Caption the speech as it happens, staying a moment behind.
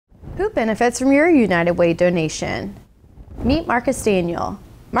Who benefits from your United Way donation? Meet Marcus Daniel.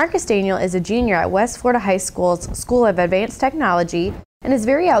 Marcus Daniel is a junior at West Florida High School's School of Advanced Technology and is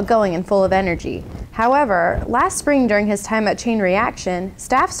very outgoing and full of energy. However, last spring during his time at Chain Reaction,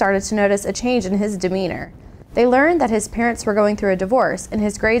 staff started to notice a change in his demeanor. They learned that his parents were going through a divorce and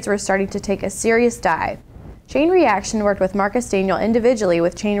his grades were starting to take a serious dive. Chain Reaction worked with Marcus Daniel individually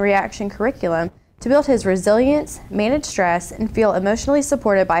with Chain Reaction curriculum to build his resilience, manage stress, and feel emotionally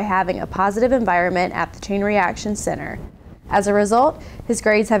supported by having a positive environment at the Chain Reaction Center. As a result, his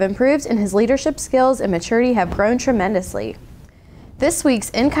grades have improved and his leadership skills and maturity have grown tremendously. This week's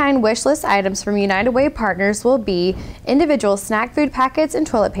in-kind wish list items from United Way partners will be individual snack food packets and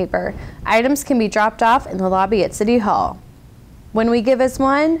toilet paper. Items can be dropped off in the lobby at City Hall. When we give as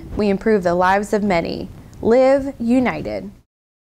one, we improve the lives of many. Live united.